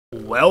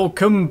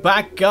Welcome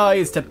back,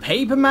 guys, to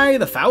Paper Mario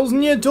the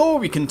Thousand Year Door.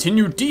 We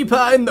continue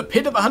deeper in the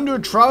pit of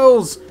 100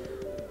 trials.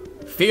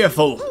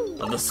 Fearful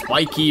of the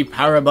spiky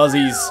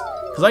parabuzzies.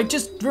 Because I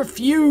just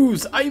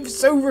refuse. I've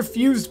so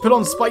refused to put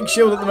on Spike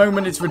Shield at the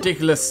moment, it's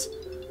ridiculous.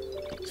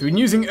 So we've been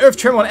using Earth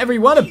Tremor on every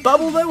one. A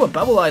bubble, though, a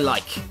bubble I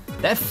like.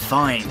 They're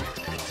fine.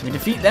 We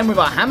defeat them with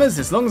our hammers.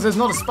 As long as there's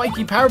not a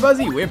spiky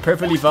parabuzzy, we're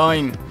perfectly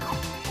fine.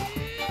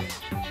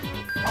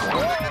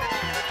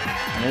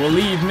 We'll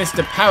leave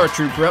Mr.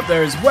 Paratrooper up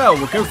there as well.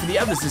 We'll go for the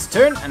others this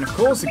turn. And of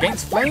course,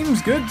 against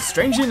flames, good.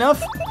 Strangely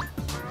enough,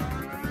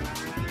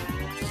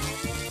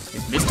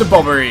 it's Mr.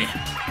 Bobbery.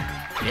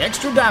 The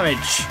extra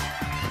damage.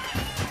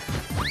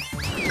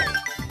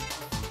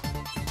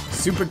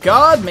 Super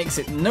Guard makes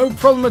it no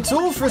problem at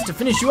all for us to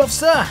finish you off,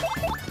 sir.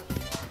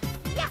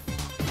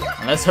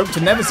 And let's hope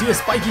to never see a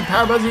spiky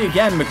parabuzzy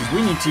again, because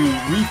we need to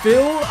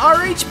refill our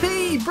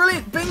HP.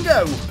 Brilliant,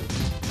 bingo.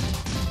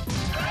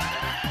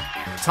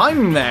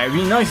 Timing there, it'd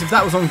be nice if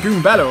that was on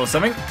Goombella or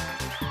something.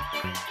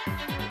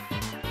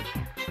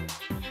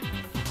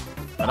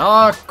 But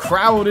our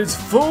crowd is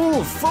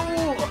full.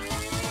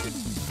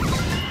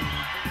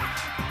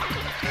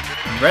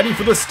 Ready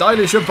for the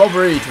stylish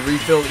Bobbery to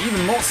refill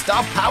even more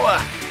star power.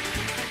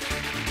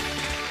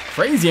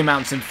 Crazy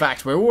amounts, in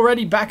fact. We're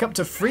already back up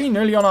to 3,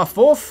 nearly on our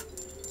 4th.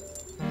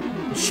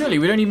 Surely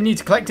we don't even need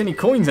to collect any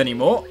coins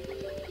anymore.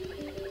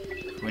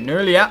 We're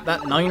nearly at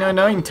that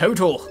 999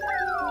 total.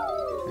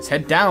 Let's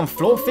head down.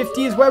 Floor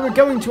 50 is where we're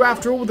going to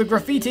after all with the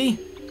graffiti.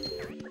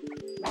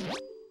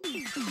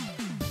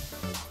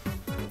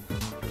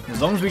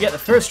 As long as we get the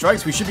first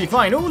strikes, we should be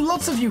fine. Oh,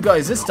 lots of you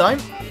guys this time.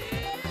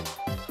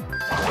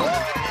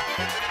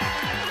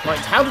 Right,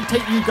 how to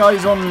take you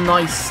guys on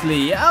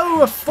nicely.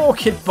 Oh, a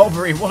 4-kid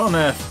Bobbery. What on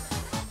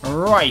earth?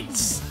 Right,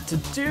 to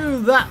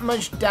do that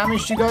much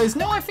damage to you guys.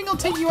 No, I think I'll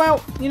take you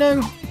out, you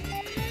know,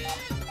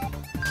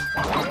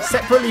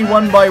 separately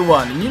one by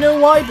one. And you know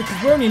why?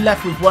 Because we're only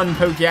left with one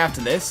Pokey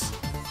after this.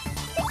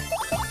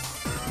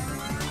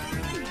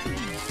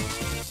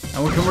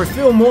 And we can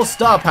refill more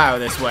star power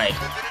this way.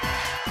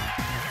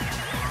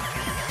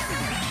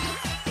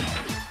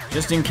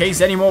 Just in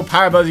case any more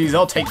parabuzzies,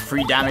 I'll take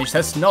 3 damage.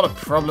 That's not a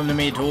problem to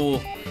me at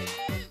all.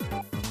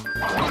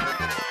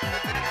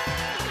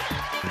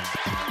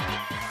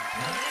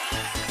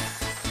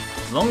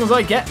 As long as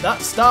I get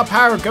that star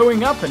power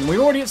going up, and we're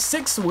already at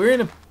 6, so we're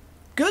in a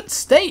good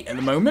state at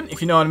the moment,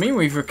 if you know what I mean.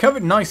 We've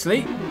recovered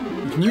nicely.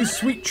 We can use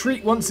Sweet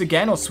Treat once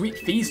again, or Sweet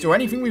Feast, or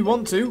anything we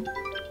want to.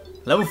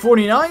 Level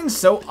 49,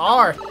 so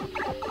our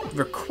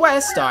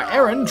request, our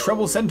errand,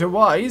 Trouble Center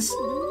wise,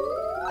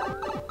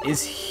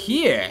 is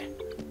here.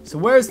 So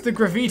where's the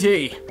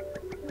graffiti?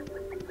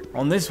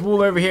 On this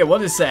wall over here, what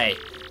does it say?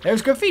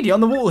 There's graffiti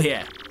on the wall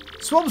here.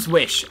 Swamp's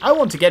wish. I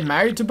want to get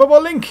married to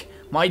Bob-omb,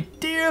 my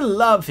dear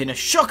love, in a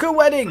shocker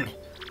wedding.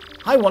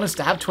 I want us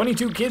to have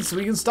 22 kids so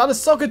we can start a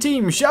soccer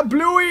team.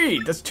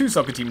 Shablooey! That's 2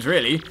 soccer teams,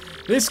 really.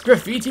 This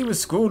graffiti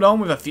was scrawled on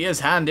with a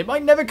fierce hand. It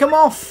might never come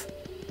off.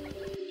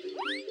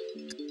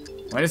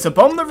 When it's a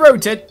bomb that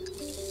wrote it,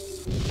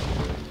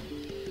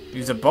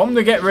 use a bomb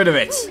to get rid of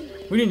it.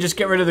 We didn't just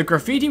get rid of the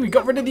graffiti, we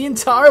got rid of the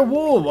entire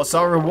wall. What's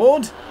our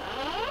reward?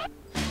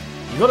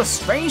 You got a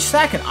strange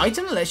sack, an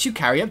item that lets you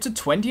carry up to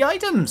 20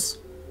 items.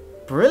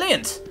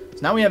 Brilliant. So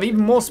now we have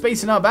even more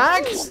space in our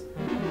bags.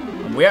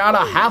 And we're at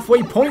our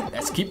halfway point.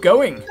 Let's keep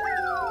going.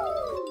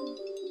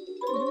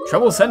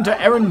 Trouble Center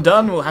errand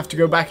done. We'll have to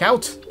go back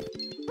out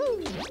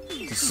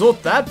to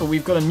sort that, but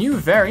we've got a new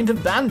variant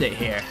of Bandit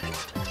here.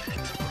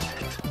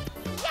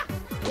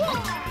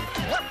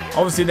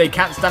 Obviously they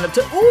can't stand up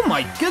to... Oh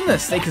my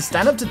goodness, they can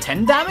stand up to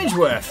 10 damage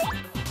worth.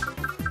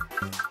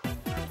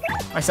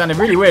 I sounded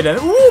really weird.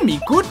 Oh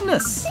me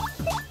goodness.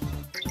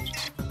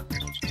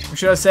 Or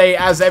should I say,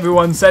 as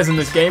everyone says in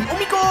this game, oh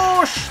my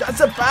gosh, that's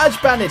a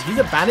badge bandit. He's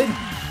a bandit.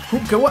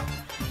 Go up.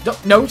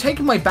 No,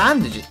 taking my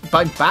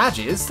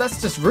badges,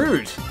 that's just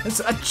rude. That's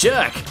a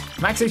jerk.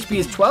 Max HP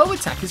is 12,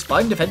 attack is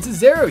 5, defense is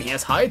 0. He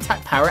has high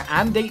attack power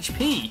and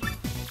HP.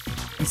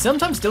 He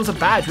sometimes steals a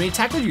badge when he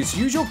tackles you, so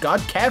use your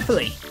guard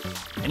carefully.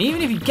 And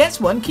even if he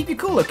gets one, keep your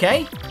cool,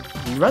 okay?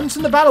 If he runs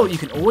from the battle, you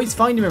can always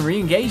find him and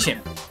re-engage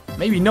him.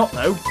 Maybe not,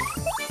 though.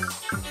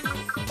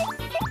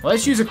 Well,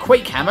 let's use a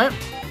Quake Hammer.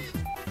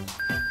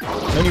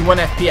 It's only 1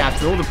 FP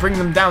after all, to bring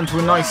them down to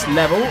a nice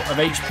level of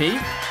HP.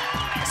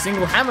 A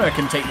single hammer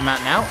can take them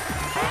out now.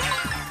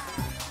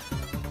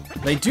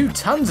 They do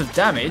tons of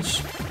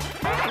damage.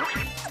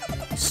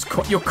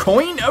 Your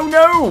coin? Oh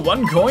no!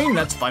 1 coin?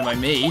 That's fine by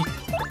me.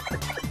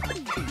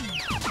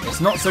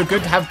 It's not so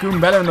good to have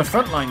Goombella in the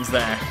front lines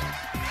there.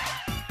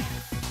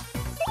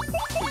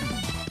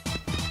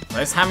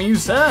 Let's hammer you,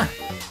 sir.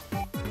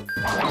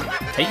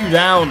 Take you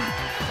down.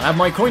 I'll have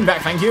my coin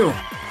back, thank you.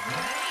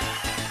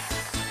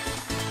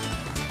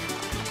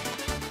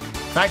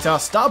 In fact, our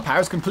star power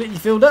is completely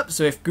filled up,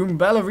 so if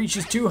Goombella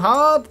reaches too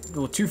hard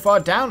or too far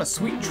down, a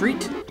sweet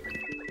treat.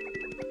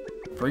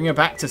 Bring her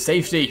back to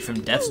safety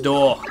from death's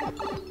door.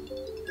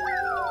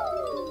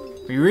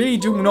 We really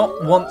do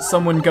not want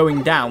someone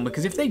going down,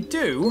 because if they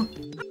do,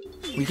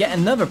 we get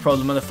another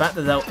problem of the fact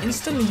that they'll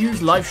instantly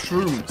use life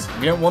shrooms.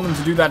 We don't want them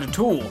to do that at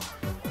all.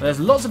 There's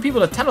lots of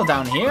people to tunnel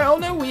down here. Oh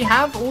no, we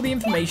have all the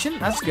information.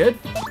 That's good.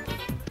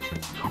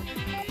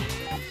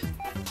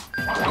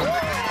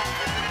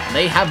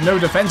 They have no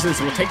defenses,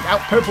 so we'll take out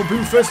Purple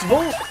Poo first of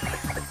all.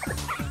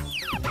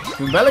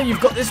 Goombella,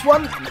 you've got this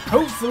one.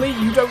 Hopefully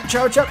you don't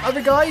charge up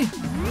other guy.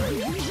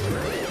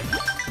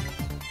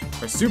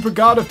 For Super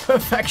Guard of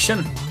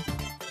Perfection.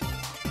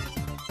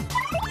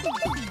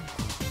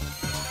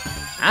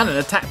 And an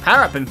attack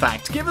power-up, in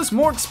fact. Give us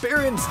more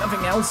experience,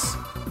 nothing else.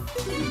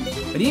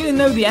 But even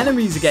though the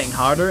enemies are getting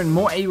harder and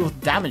more able to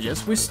damage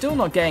us, we're still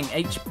not getting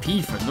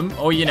HP from them.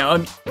 Or, you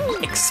know,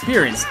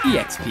 experience,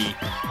 EXP.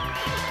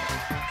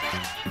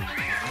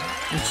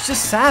 It's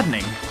just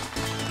saddening.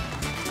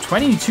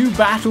 22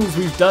 battles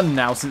we've done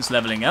now since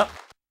leveling up.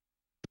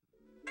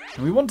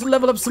 And we want to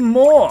level up some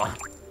more.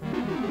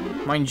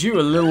 Mind you,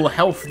 a little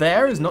health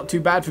there is not too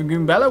bad for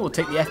Goombella. We'll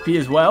take the FP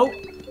as well.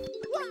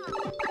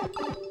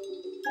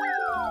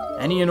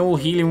 Any and all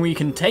healing we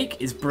can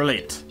take is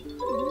brilliant.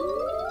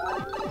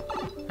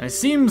 And it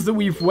seems that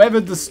we've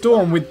weathered the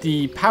storm with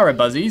the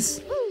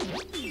Parabuzzies.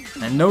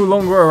 They're no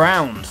longer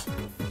around.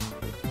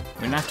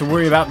 We don't have to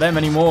worry about them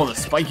anymore, the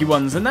spiky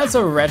ones. And that's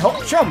a red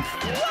hot chomp.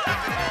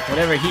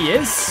 Whatever he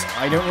is,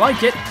 I don't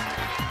like it.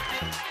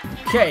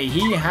 Okay,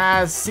 he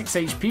has 6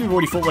 HP. We've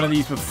already fought one of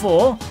these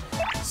before.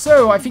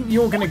 So I think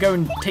you're going to go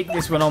and take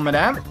this one on,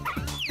 madame.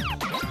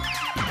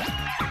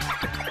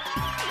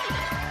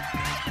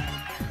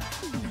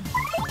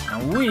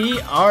 And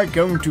we are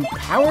going to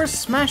power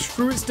smash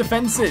through its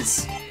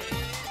defenses.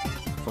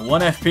 For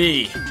 1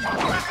 FP.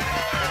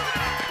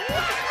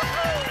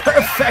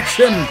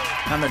 Perfection!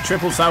 And the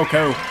triple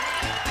Salco.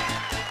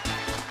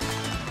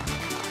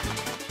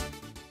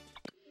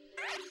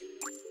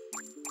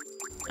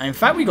 And in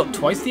fact, we got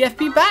twice the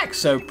FP back,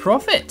 so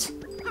profit.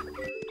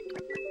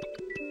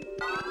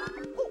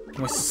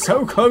 We're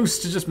so close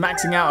to just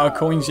maxing out our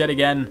coins yet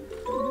again.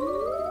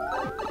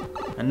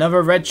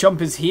 Another red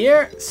chomp is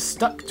here,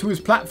 stuck to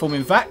his platform,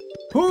 in fact.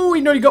 Ooh,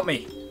 he nearly got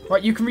me.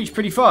 Right, you can reach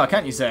pretty far,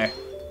 can't you, sir?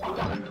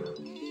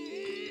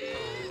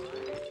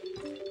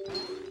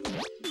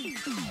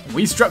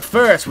 We struck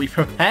first. We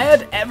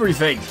prepared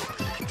everything.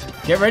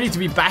 Get ready to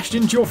be bashed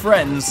into your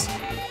friends.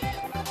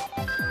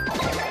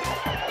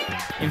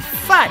 In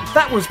fact,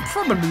 that was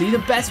probably the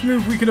best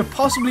move we could have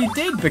possibly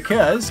did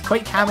because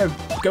Quake Hammer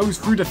goes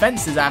through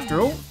defenses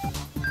after all.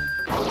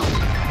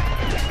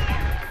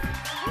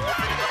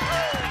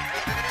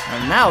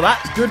 And now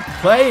that's good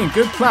play and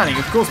good planning.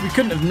 Of course, we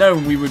couldn't have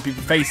known we would be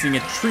facing a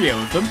trio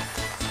of them,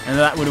 and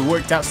that would have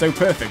worked out so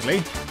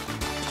perfectly.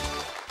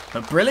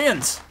 But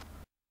brilliant.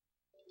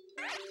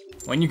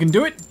 When you can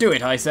do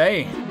it, I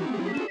say.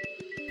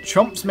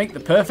 Chomps make the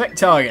perfect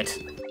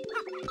target.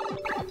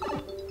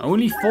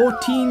 Only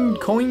 14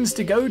 coins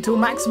to go till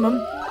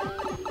maximum.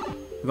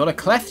 We've got a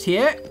cleft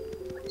here.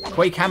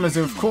 Quake Hammers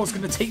are of course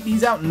going to take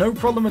these out, no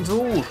problem at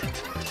all. You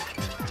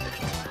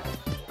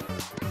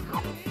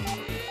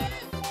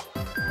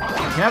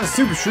can have a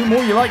super shroom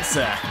all you like,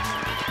 sir.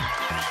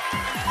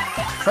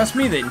 Trust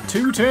me that in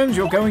 2 turns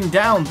you're going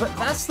down, but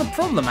that's the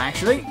problem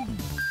actually.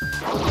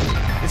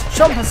 This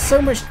chomp has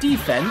so much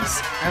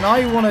defense, and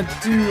I want to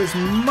do as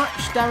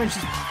much damage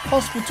as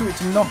possible to it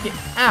to knock it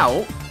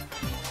out.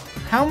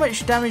 How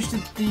much damage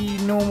did the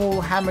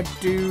normal hammer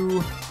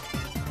do?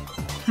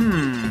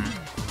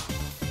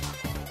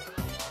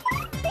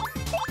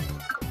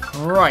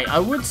 Right, I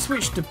would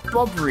switch to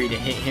Bobbery to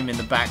hit him in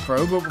the back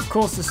row, but of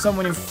course there's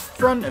someone in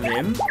front of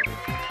him.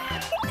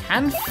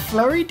 Can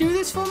Flurry do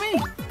this for me?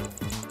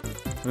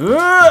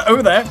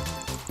 Over there.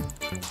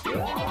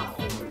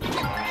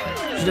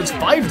 She does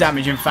 5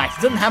 damage, in fact.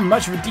 It doesn't have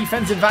much of a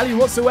defensive value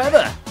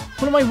whatsoever.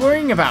 What am I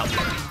worrying about?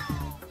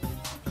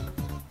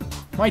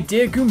 My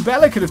dear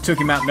Goombella could have took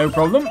him out, no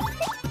problem.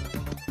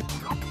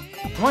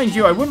 Mind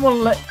you, I wouldn't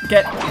want to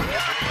get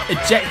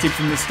ejected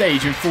from the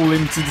stage and fall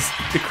into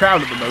the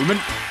crowd at the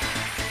moment.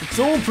 It's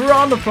all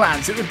piranha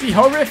plants. It would be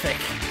horrific.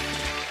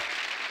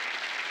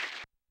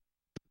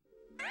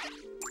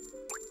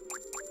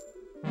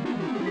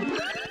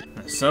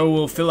 So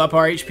we'll fill up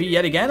our HP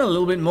yet again, a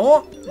little bit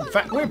more. In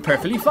fact, we're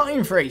perfectly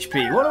fine for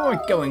HP. What am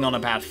I going on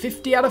about?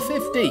 50 out of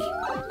 50.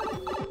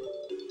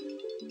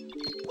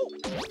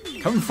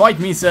 Come fight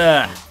me,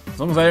 sir. As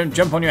long as I don't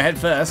jump on your head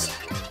first.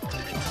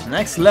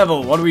 Next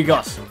level, what do we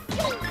got?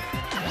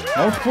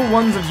 Multiple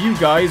ones of you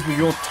guys with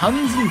your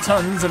tons and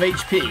tons of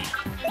HP.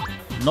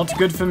 Not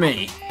good for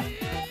me.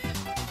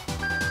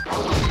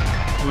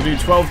 We'll do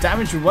 12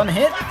 damage with 1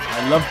 hit.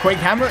 I love Quake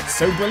Hammer, it's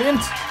so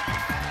brilliant.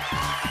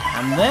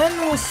 And then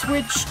we'll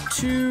switch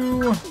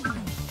to...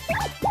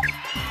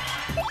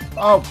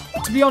 Oh,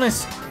 to be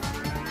honest,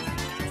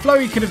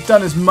 Flurry could have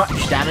done as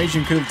much damage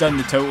and could have done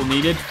the total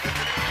needed.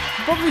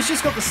 Probably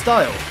just got the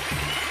style.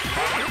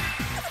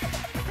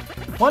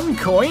 1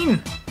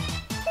 coin?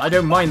 I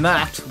don't mind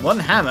that. 1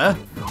 hammer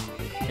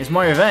is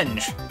my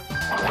revenge.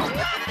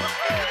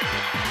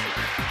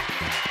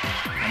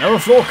 Another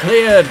floor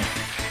cleared.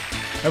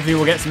 Hopefully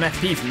we'll get some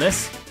FP from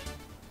this.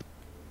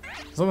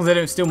 As long as they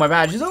don't steal my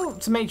badges. Oh,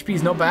 some HP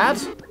is not bad.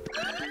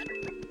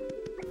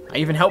 I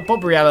even helped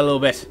Bobbery out a little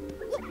bit.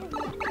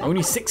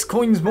 Only 6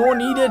 coins more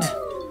needed.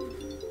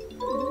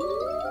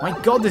 My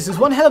god, this is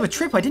one hell of a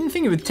trip. I didn't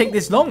think it would take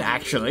this long,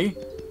 actually.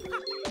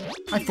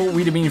 I thought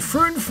we'd have been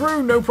through and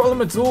through, no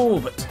problem at all,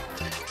 but...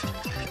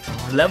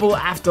 level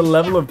after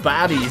level of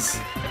baddies.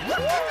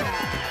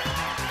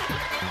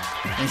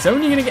 And it's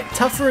only going to get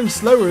tougher and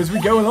slower as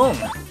we go along.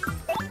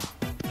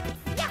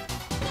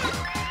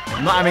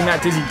 I'm not having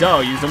that dizzy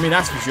dial used on me,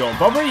 that's for sure.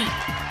 Bobbery,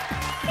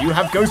 you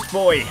have Ghost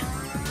Boy.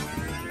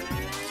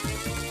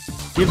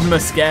 Give him a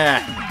scare.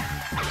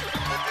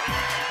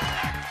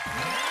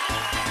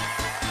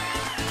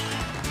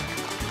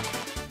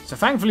 So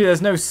thankfully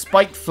there's no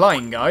spiked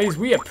flying, guys.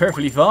 We are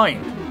perfectly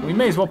fine. We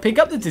may as well pick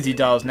up the dizzy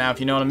dials now, if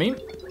you know what I mean.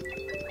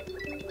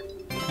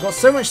 We've got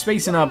so much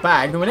space in our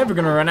bag that we're never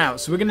going to run out,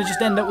 so we're going to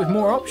just end up with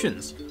more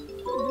options.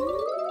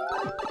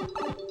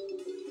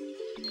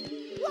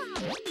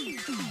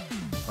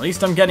 At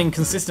least I'm getting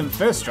consistent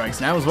first strikes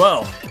now as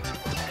well.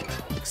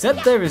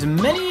 Except there is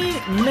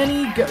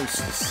many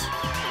ghosts.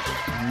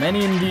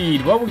 Many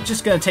indeed. Well, we're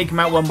just going to take them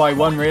out one by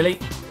one, really.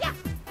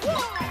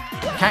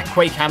 Can't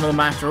quake handle them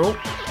after all.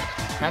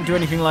 Can't do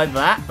anything like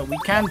that, but we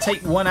can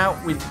take one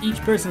out with each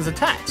person's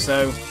attack,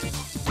 so...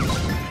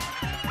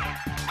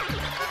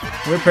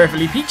 we're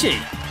perfectly peachy.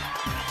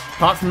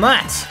 Apart from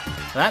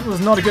that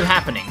was not a good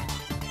happening.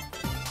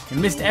 We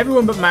missed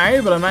everyone but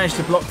Mario, but I managed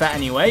to block that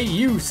anyway.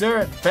 You,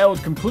 sir,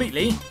 failed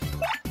completely.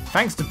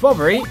 Thanks to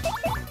Bobbery,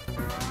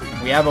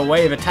 we have a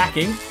way of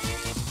attacking.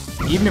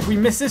 Even if we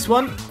miss this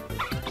one,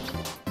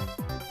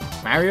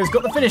 Mario's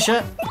got the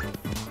finisher.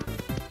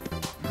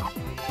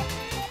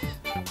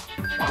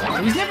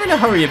 He's never in a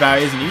hurry about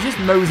it, isn't he? He just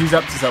moseys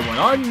up to someone.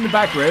 I'm in the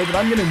back row, but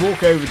I'm going to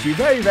walk over to you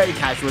very, very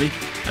casually.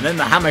 And then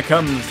the hammer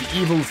comes, the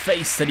evil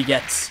face that he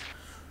gets.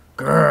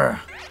 Grrr.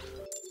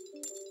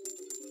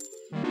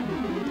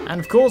 And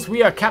of course,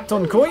 we are capped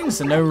on coins,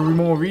 so no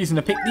more reason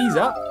to pick these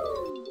up.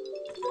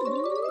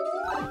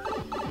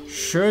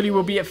 Surely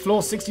we'll be at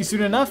floor 60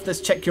 soon enough. Let's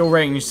check your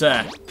range,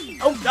 sir.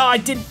 Oh, no,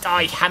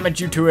 I hammered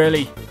you too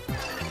early.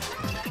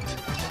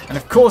 And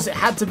of course, it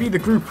had to be the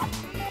group.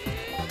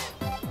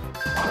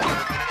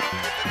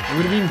 It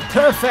would have been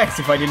perfect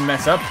if I didn't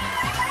mess up.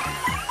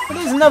 But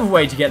there's another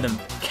way to get them.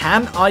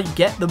 Can I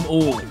get them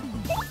all?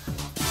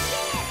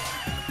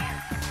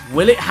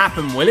 Will it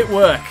happen? Will it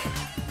work?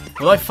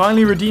 Will I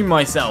finally redeem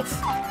myself?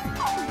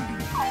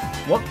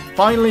 What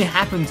finally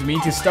happened to me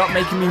to start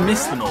making me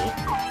miss them all?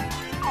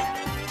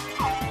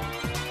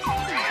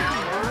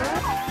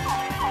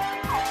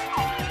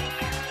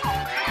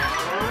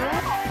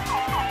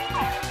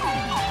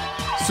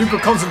 Super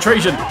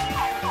concentration.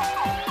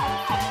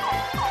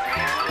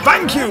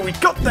 Thank you, we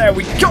got there,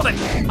 we got it!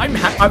 I'm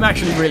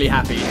actually really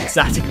happy and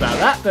ecstatic about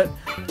that, but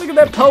look at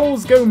their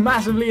poles go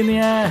massively in the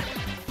air.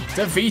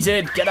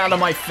 Defeated, get out of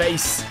my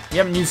face. We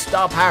haven't used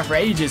star power for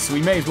ages, so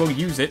we may as well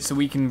use it so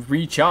we can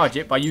recharge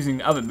it by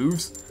using other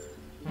moves.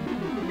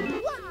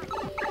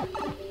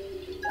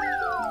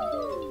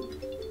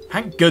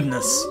 Thank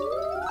goodness.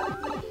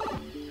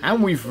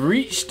 And we've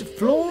reached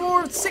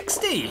floor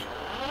 60.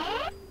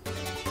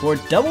 For a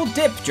double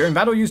dip, during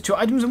battle use 2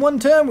 items in 1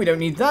 turn. We don't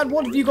need that.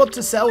 What have you got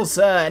to sell,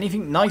 sir?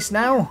 Anything nice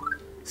now?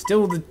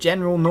 Still the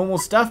general normal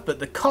stuff, but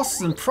the costs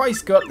and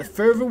price go up the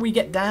further we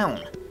get down.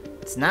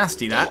 It's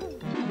nasty, that.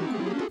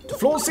 To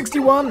floor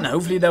 61.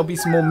 Hopefully there'll be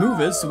some more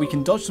movers so we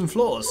can dodge some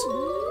floors.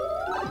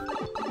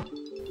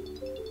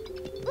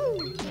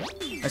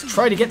 Let's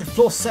try to get to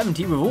floor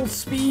 70 with all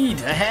speed.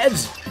 Ahead.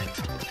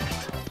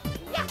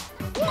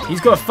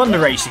 He's got a Thunder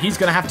Rage, so he's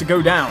going to have to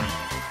go down.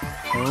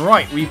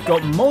 Right, we've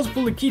got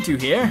multiple Lakitu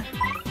here.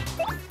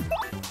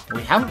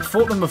 We haven't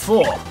fought them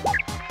before.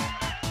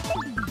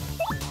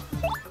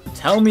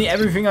 Tell me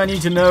everything I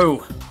need to know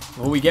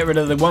before we get rid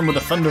of the one with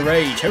the Thunder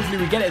Rage. Hopefully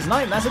we get it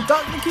tonight. That's a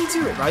Dark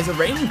Lakitu. It rides a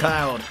Rain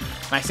Cloud.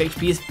 Max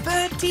HP is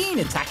 13.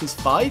 Attack is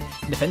 5.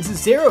 And defense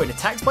is 0. It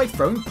attacks by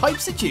throwing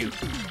pipes at you.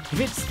 If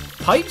it's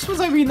pipes, was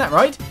I reading that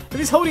right? If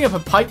it's holding up a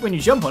pipe when you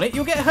jump on it,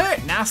 you'll get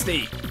hurt.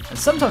 Nasty. And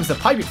sometimes the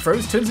pipe it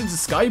throws turns into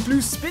sky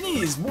blue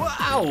spinnies.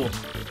 Wow.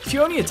 If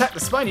you only attack the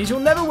spinies, you'll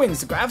never win,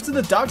 so grab to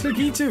the Dark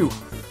Lakitu.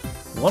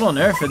 What on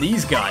earth are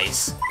these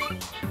guys?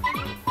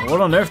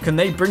 What on earth can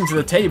they bring to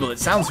the table? It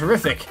sounds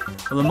horrific.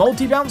 Will the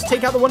multi-bounce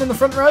take out the one in the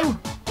front row?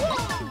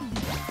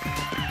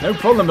 No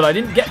problem, but I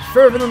didn't get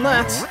further than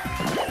that.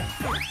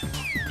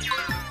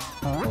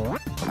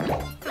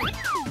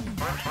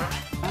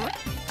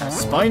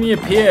 Spiny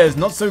appears,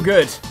 not so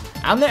good.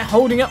 And they're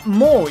holding up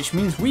more, which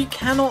means we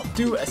cannot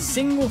do a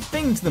single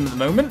thing to them at the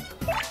moment.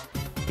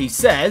 He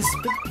says,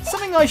 but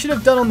something I should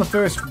have done on the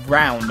first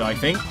round, I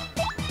think.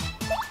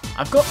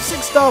 I've got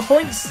 6 star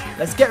points.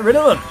 Let's get rid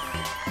of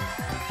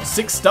them.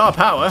 6 star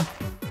power.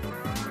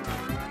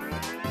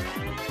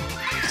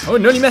 Oh, I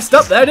nearly messed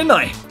up there, didn't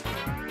I?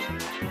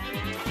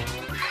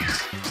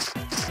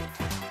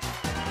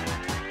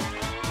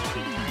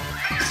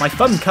 My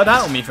fun cut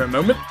out on me for a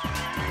moment.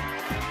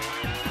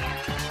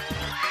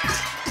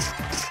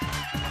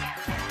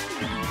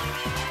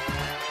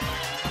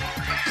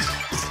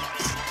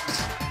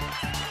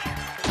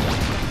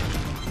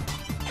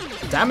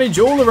 Damage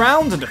all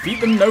around and defeat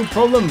them, no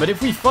problem. But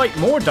if we fight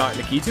more Dark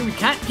Lakitu, we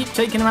can't keep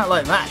taking them out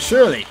like that,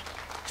 surely.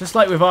 Just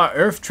like with our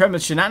Earth Tremor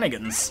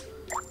shenanigans.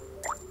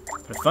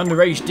 But Thunder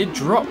Rage did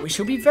drop, which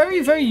will be very,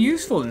 very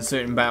useful in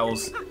certain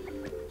battles.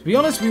 To be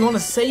honest, we want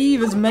to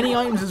save as many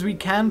items as we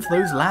can for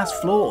those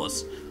last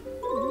floors.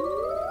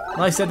 Like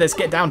I said, let's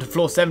get down to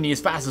floor 70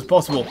 as fast as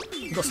possible.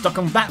 We got stuck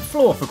on that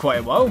floor for quite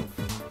a while.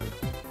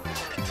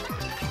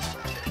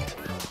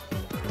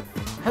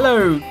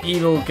 Hello,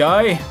 evil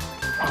guy.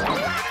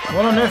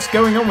 What on earth's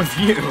going on with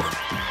you?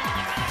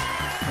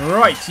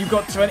 Right, you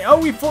got 20. Oh,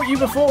 we fought you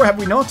before, have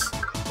we not?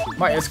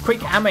 Right, there's quick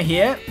hammer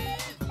here.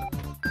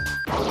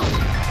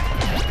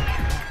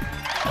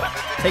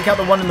 Take out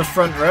the one in the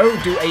front row,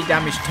 do 8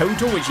 damage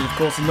total, which is of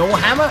course a normal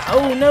hammer.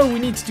 Oh no, we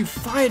need to do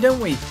fire, don't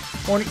we?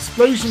 Or an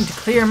explosion to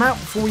clear him out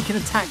before we can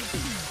attack.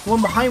 The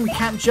one behind, we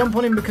can't jump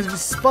on him because of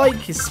his spike.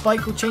 His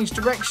spike will change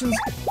directions.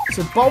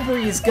 So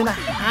Bobbery is going to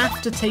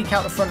have to take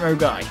out the front row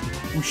guy.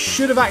 We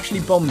should have actually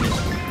bombed him.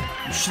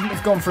 We shouldn't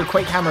have gone for a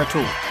Quake Hammer at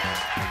all.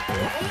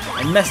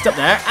 I messed up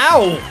there.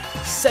 Ow!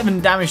 7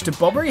 damage to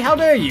Bobbery, how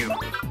dare you?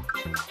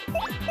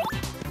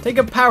 Take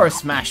a Power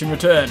Smash in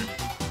return.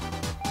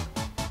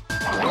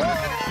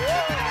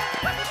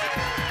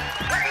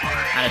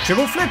 And a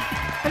triple flip.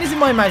 And is it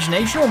my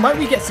imagination, or might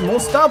we get some more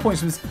star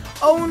points from this?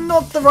 Oh,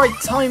 not the right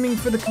timing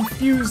for the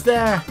confuse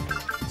there.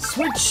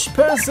 Switch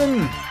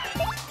person.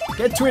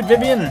 Get to it,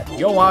 Vivian.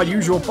 You're our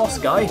usual boss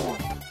guy.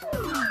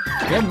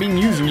 We haven't been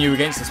using you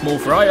against the small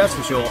fry, that's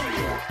for sure.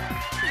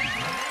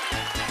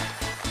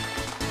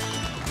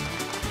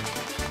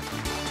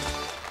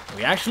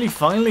 We actually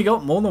finally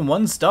got more than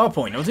 1 star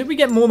point. Or did we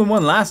get more than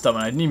 1 last time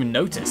and I didn't even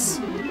notice?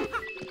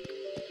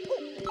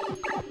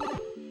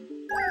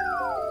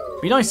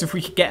 It'd be nice if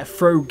we could get a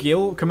throw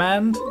gill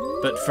command,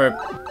 but for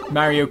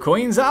Mario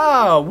coins.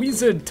 Ah,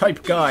 wizard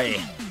type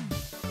guy.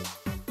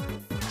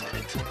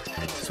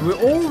 So we're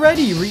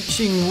already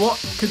reaching what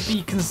could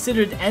be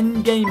considered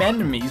endgame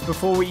enemies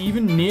before we're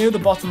even near the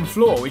bottom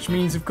floor, which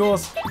means, of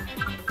course,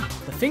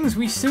 the things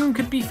we soon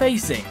could be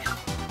facing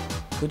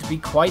could be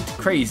quite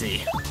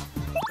crazy.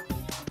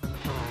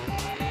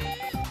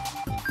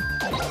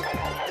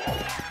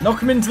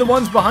 Knock him into the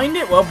ones behind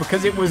it? Well,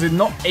 because it was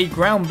not a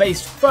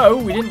ground-based foe,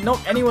 we didn't knock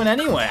anyone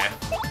anywhere.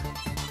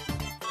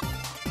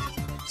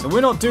 So we're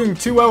not doing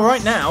too well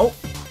right now.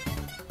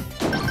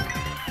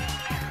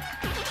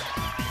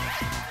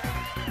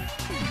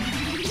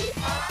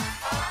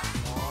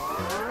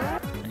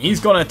 And he's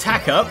got an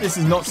attack up. This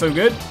is not so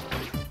good.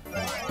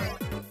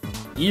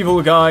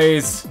 Evil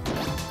guys.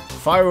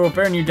 Fire will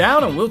burn you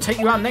down and we'll take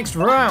you out next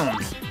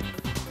round.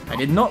 I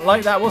did not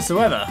like that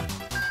whatsoever.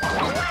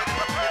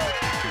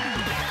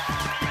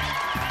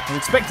 I was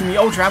expecting the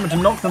Ultra Hammer to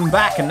knock them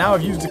back, and now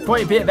I've used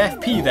quite a bit of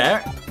FP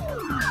there.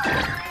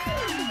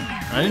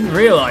 I didn't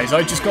realise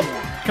I just got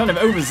kind of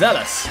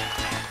overzealous.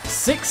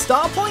 6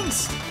 star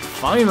points?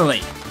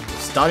 Finally!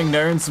 Starting to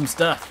earn some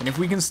stuff. And if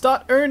we can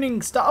start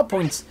earning star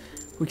points,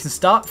 we can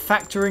start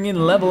factoring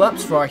in level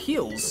ups for our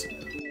heals.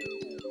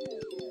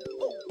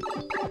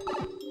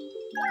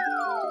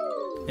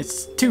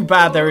 It's too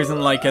bad there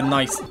isn't like a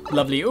nice,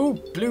 lovely... Ooh,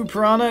 blue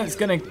piranha. It's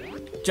going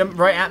to jump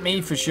right at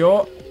me for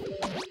sure.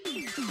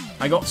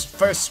 I got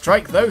first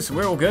strike though, so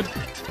we're all good.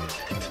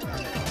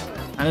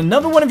 And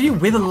another one of you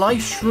with a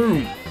life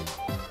shroom.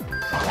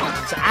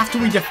 So after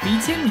we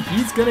defeat him,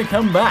 he's gonna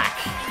come back.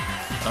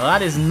 Well,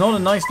 that is not a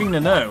nice thing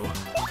to know.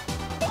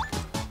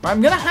 Right,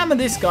 I'm gonna hammer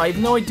this guy,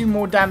 even though I do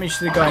more damage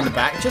to the guy in the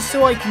back, just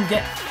so I can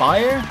get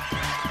fire.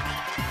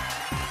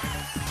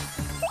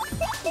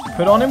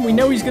 Put on him. We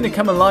know he's gonna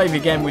come alive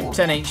again with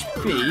 10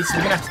 HP, so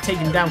we're gonna have to take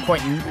him down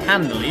quite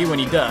handily when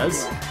he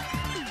does.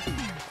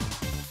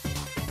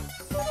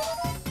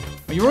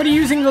 Are you already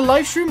using the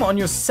life shroom on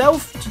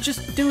yourself to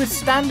just do a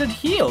standard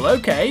heal?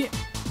 Okay.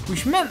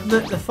 Which meant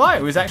that the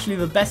fire was actually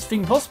the best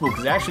thing possible,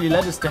 because it actually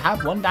led us to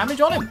have 1 damage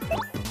on him.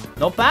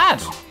 Not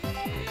bad.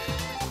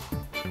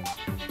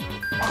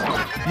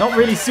 Not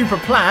really super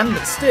planned,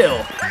 but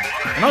still.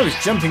 And I was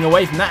jumping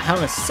away from that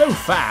hammer so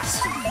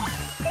fast.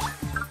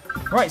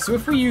 Right, so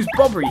if we use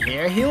Bobbery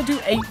here, he'll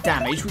do 8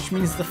 damage, which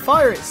means the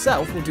fire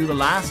itself will do the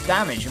last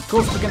damage. Of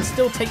course, we can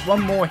still take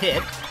 1 more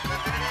hit.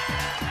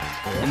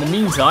 In the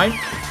meantime...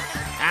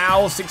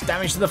 Ow, 6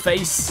 damage to the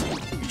face.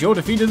 You're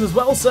defeated as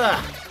well, sir.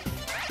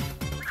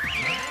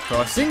 For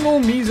a single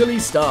measly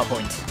star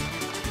point.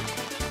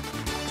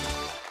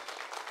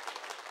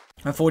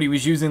 I thought he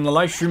was using the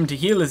life shroom to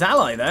heal his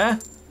ally there.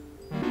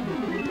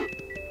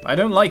 I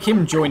don't like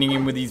him joining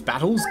in with these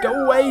battles.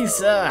 Go away,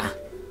 sir.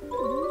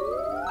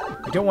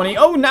 We don't want any...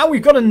 Oh, now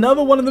we've got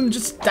another one of them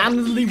just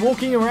standardly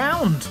walking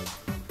around.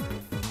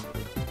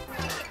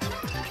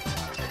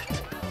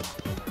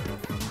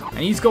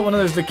 And he's got one of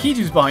those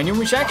Lakitus behind him,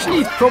 which actually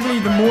is probably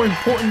the more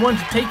important one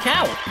to take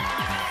out.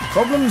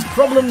 Problems,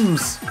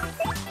 problems.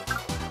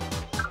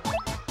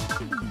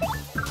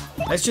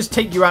 Let's just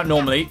take you out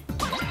normally.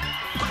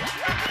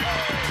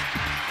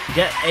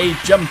 Get a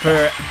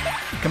jumper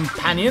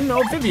companion.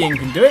 Oh, Vivian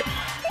can do it.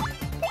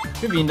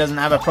 Vivian doesn't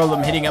have a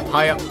problem hitting up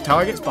high up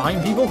targets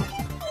behind people.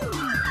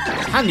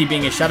 Handy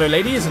being a shadow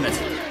lady, isn't it?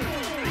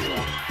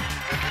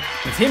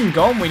 With him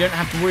gone, we don't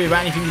have to worry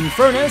about anything being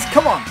thrown at us.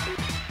 Come on!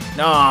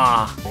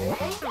 Ah.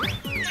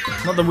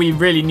 Not that we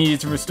really needed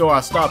to restore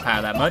our star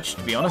power that much,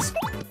 to be honest.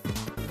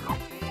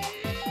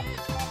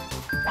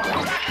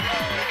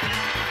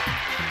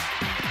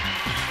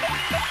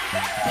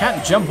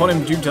 Can't jump on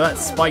him due to that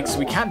spike, so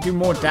we can't do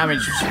more damage,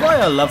 which is why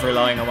I love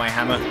relying on my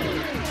hammer.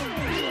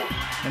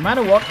 No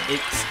matter what,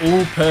 it's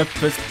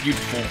all-purpose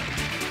beautiful.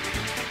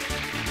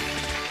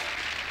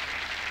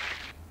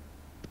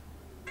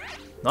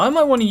 Now, I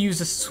might want to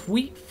use a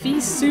sweet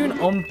feast soon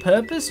on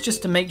purpose,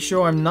 just to make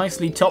sure I'm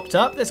nicely topped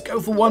up. Let's go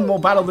for one more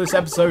battle this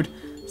episode,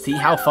 see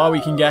how far we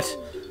can get.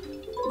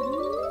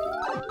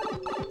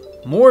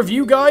 More of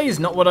you guys,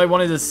 not what I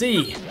wanted to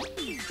see.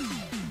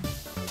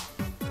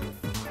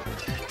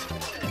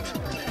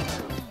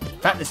 In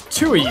fact, there's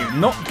 2 of you,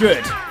 not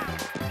good.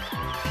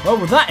 Well,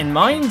 with that in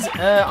mind,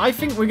 I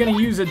think we're going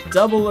to use a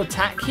double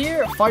attack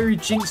here. Fiery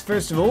Jinx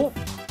first of all.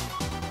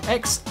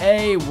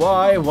 X-A-Y-Y-A.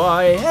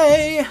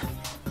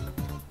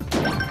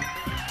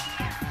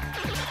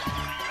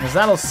 As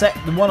that'll set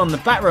the one on the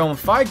back row on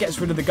fire, gets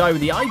rid of the guy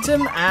with the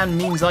item, and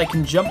means I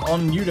can jump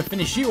on you to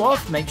finish you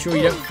off. Make sure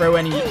you don't throw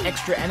any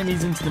extra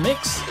enemies into the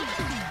mix.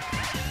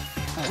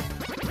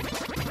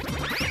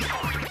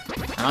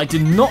 And I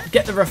did not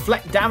get the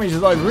reflect damage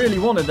that I really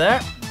wanted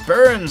there.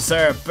 Burn,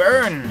 sir,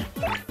 burn.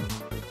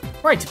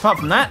 Right, apart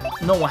from that,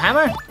 normal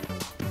hammer.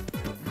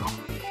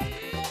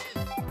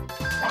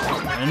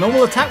 And a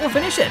normal attack will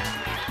finish it.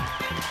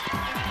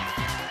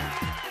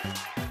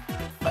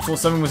 I thought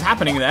something was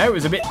happening there. It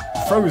was a bit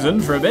frozen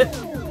for a bit.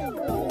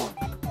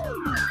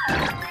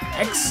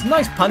 X,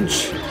 nice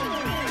punch.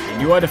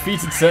 And you are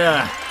defeated,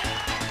 sir.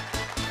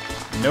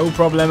 No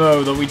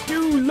problemo, though we do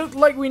look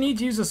like we need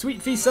to use a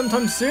sweet feast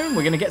sometime soon.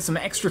 We're going to get some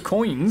extra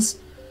coins.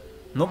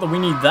 Not that we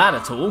need that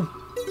at all.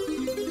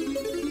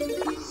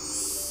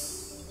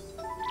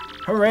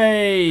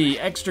 Hooray!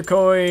 Extra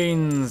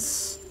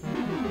coins!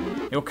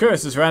 Your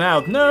curse has ran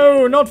out.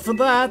 No, not for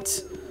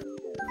that!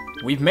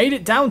 We've made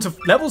it down to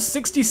level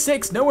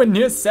 66, nowhere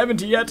near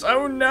 70 yet.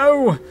 Oh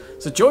no!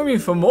 So join me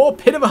for more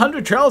Pit of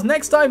 100 Trials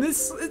next time.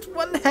 It's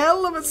one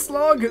hell of a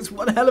slog. It's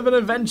one hell of an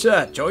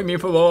adventure. Join me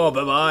for more.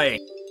 Bye-bye.